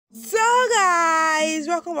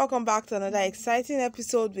welcome back to another exciting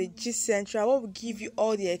episode with Gist Central, where we give you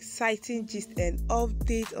all the exciting gist and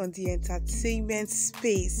update on the entertainment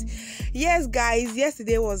space. Yes guys,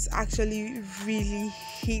 yesterday was actually really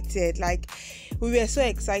heated. Like, we were so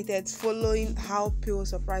excited following how Pio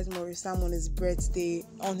surprised Mauricesam on his birthday.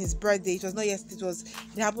 It was not yesterday,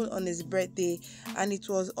 it happened on his birthday, and it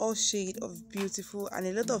was all shade of beautiful, and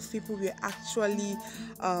a lot of people were actually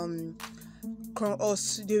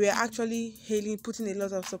they were actually putting a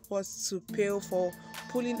lot of support to Pio for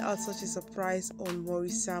pulling out such a surprise on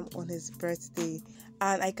Mauricesam on his birthday.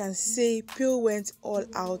 And I can say Pio went all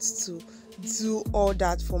out to do all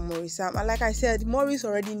that for Mauricesam. And like I said, Maurice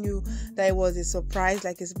already knew that it was a surprise,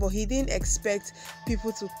 but he didn't expect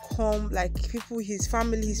people to come, his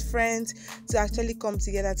family, his friends, to actually come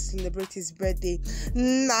together to celebrate his birthday.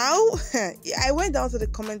 Now, I went down to the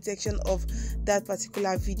comment section of that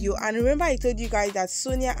particular video, and remember I told you guys that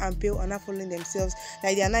Sonia and Pio are not following themselves,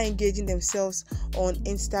 they are not engaging themselves on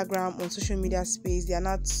Instagram, on social media space. They are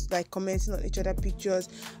not commenting on each other pictures,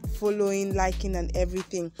 following, liking and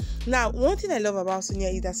everything. Now, one thing I love about Sonia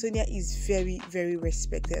is that Sonia is very, very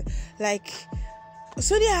respected.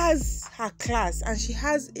 Sonia has her class, and she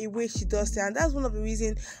has a way she does it, and that's one of the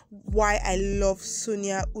reasons why I love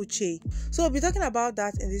Sonia Uche. So we'll be talking about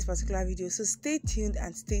that in this particular video, so stay tuned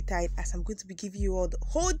and stay tight, as I'm going to be giving you all the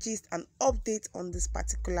whole gist and update on this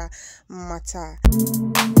particular matter.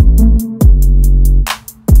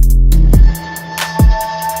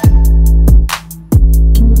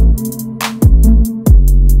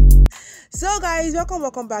 So guys,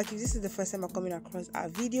 welcome back. If this is the first time I'm coming across our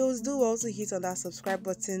videos, do also hit on that subscribe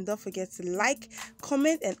button. Don't forget to like,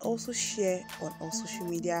 comment and also share on all social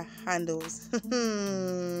media handles.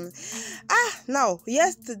 Now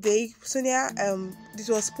yesterday Sonia this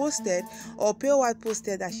was posted, or Pio Wats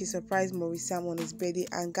posted, that she surprised Mauricesam on his birthday.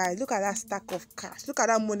 And guys, look at that stack of cash, look at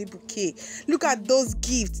that money bouquet, look at those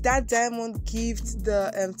gifts, that diamond gift,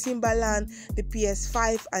 the Timberland, the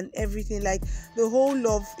PS5 and everything. The whole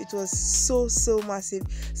love, it was so massive.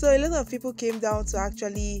 So a lot of people came down to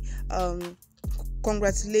actually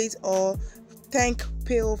congratulate or thank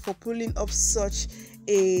Pio for pulling up such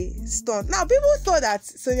a stunt. Now, people thought that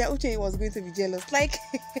Sonia Uche was going to be jealous.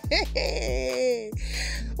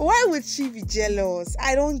 Why would she be jealous?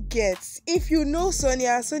 I don't get. If you know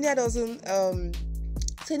Sonia doesn't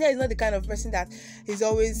Sonia is not the kind of person that is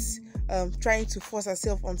always trying to force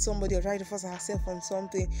herself on somebody or trying to force herself on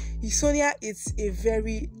something. Sonia is a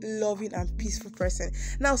very loving and peaceful person.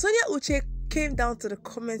 Now, Sonia Uche came down to the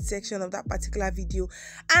comment section of that particular video,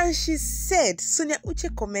 and she said, Sonia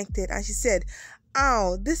Uche commented and she said,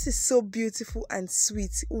 "Oh, this is so beautiful and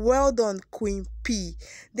sweet. Well done, Queen P."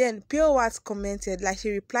 Then Pio Wats commented, she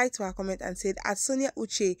replied to her comment and said, "At Sonia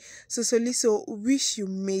Uche, so wish you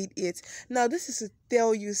made it." Now, this is to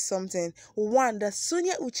tell you something. One, that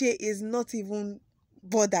Sonia Uche is not even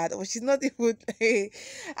bothered, or she's not even I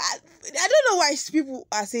don't know why people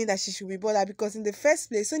are saying that she should be bothered, because in the first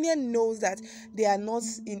place Sonia knows that they are not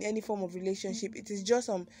in any form of relationship. It is just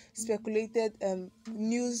some speculated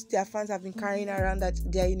news their fans have been carrying around, that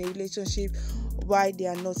they are in a relationship while they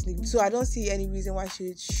are not living. So I don't see any reason why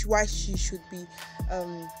she should be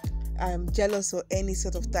jealous or any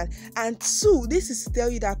sort of that. And two, this is to tell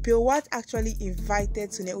you that Pio Wats actually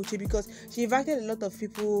invited Sonia Uche, because she invited a lot of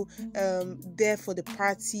people there for the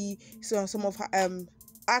party. So some of her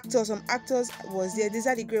some actors was there.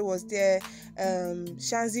 Desiree Gray was there,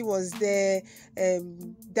 Shanzi was there,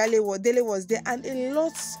 Dele was there, and a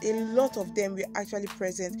lot of them were actually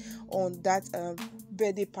present on that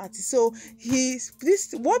birthday party. So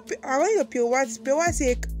what I want to Pio Wats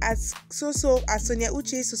say, as Sonia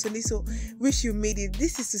Uche so wish you made it.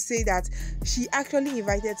 This is to say that she actually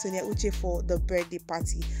invited Sonia Uche for the birthday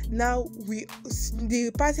party. Now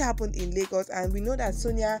the party happened in Lagos, and we know that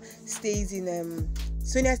Sonia stays in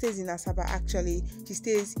Asaba. Actually, she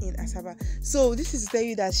stays in Asaba. So this is to tell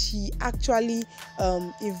you that she actually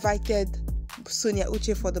invited Sonia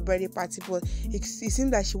Uche for the birthday party, but it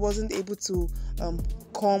seemed that she wasn't able to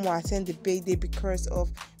come or attend the birthday because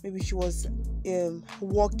of maybe she was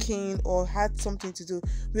working or had something to do.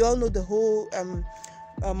 We all know the whole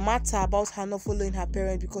matter about her not following her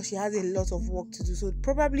parents, because she has a lot of work to do. So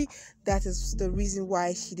probably that is the reason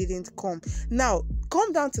why she didn't come. Now,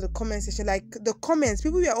 come down to the comment section. The comments,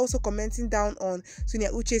 people were also commenting down on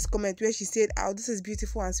Sonia Uche's comment, where she said, "Oh, this is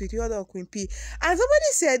beautiful and sweet. Well done, Queen P." And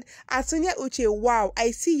somebody said, "At Sonia Uche, wow,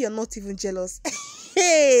 I see you're not even jealous."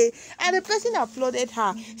 Hey, and the person applauded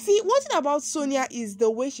her. See, one thing about Sonia is the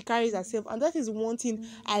way she carries herself, and that is one thing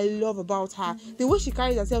I love about her. The way she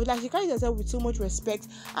carries herself, like she carries herself with so much respect,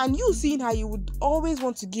 and you seeing her, you would always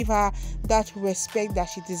want to give her that respect that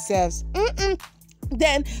she deserves.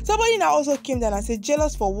 Then somebody now also came down and said,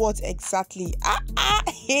 jealous for what exactly?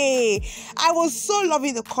 Hey, I was so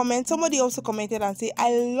loving the comment. Somebody also commented and said,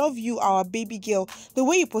 I love you, our baby girl. The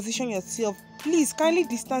way you position yourself, please kindly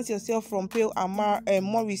distance yourself from Pearl and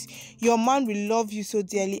Maurice. Your man will love you so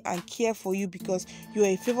dearly and care for you because you are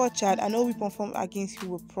a favored child, and no weapon formed against you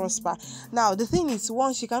will prosper. Now the thing is,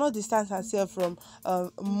 one, she cannot distance herself from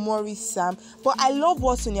mauricesam, but I love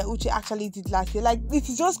what Soniauche actually did last year. Like, it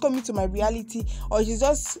is just coming to my reality, or she's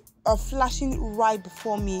just flashing right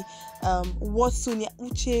before me what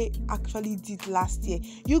Soniauche actually did last year.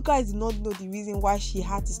 You guys do not know the reason why she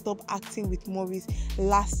had to stop acting with Maurice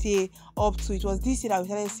last year up to, it was this year that we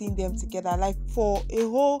started seeing them together. Like, for a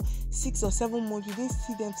whole 6 or 7 months we didn't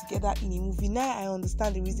see them together in a movie. Now I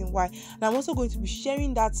understand the reason why, and I'm also going to be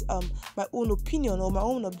sharing that my own opinion or my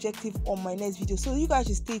own objective on my next video, so you guys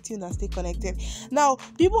should stay tuned and stay connected. Now,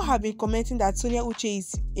 people have been commenting that Soniauche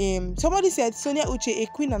is somebody said Soniauche a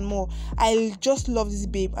queen and more. I just love this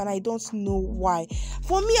babe and I don't know why.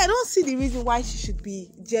 For me, I don't see the reason why she should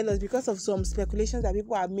be jealous because of some speculations that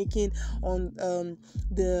people are making on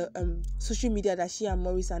the social media that she and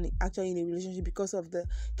Maurice are actually in a relationship because of the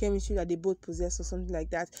chemistry that they both possess or something like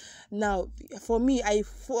that. Now, for me,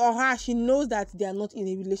 for her, she knows that they are not in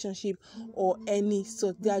a relationship or any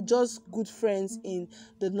sort. They are just good friends in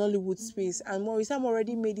the Nollywood space, and Maurice have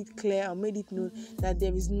already made it clear and made it known that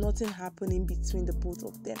there is nothing happening between the both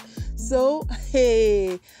of them. So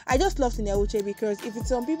hey, I just love Soniauche because if it's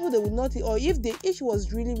some people, they would not, or if she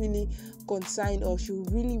was really concerned, or she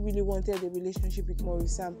really wanted a relationship with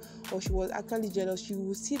mauricesam, or she was actually jealous, she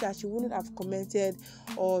would see that she wouldn't have commented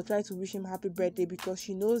or tried to wish him happy birthday, because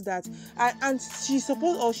she knows that, and she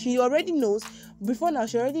supposed, or she already knows before now,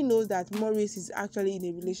 she already knows that Maurice is actually in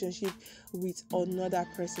a relationship with another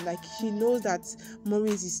person. Like, she knows that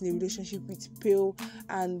Maurice is in a relationship with Pearl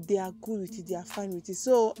and they are good with it, they are fine with it.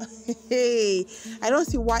 So hey, I don't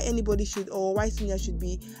see why anybody should, or why Sonia should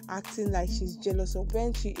be acting like she's jealous of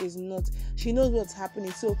when she is not. She knows what's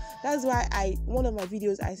happening. So that's why one of my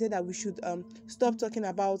videos I said that we should stop talking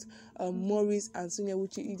about Maurice and Sonia,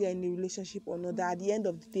 which is either in a relationship or not. That at the end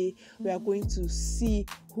of the day, we are going to see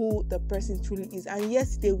who the person truly is. And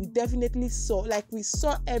yesterday we definitely saw, like, we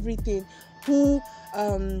saw everything, who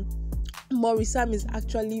mauricesam is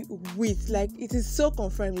actually with. Like, it is so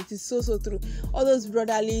confirmed, it is so true. All those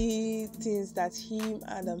brotherly things that him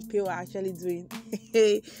and Pearl are actually doing,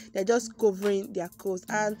 they're just covering their cause,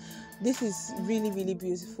 and this is really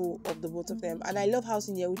beautiful of the both of them. And I love how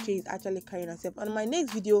Soniauche is actually carrying herself. On my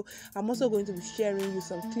next video, I'm also going to be sharing you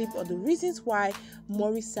some clips of the reasons why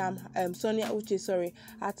Soniauche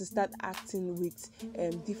had to start acting with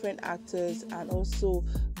different actors, and also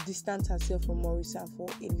distance herself from mauricesam for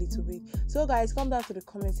a little bit. So guys, come down to the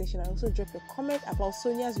comment section and also drop your comment about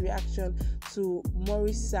Sonia's reaction to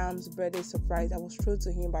mauricesam's birthday surprise that was thrown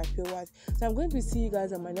to him by Wats. So I'm going to see you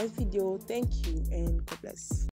guys on my next video. Thank you and God bless.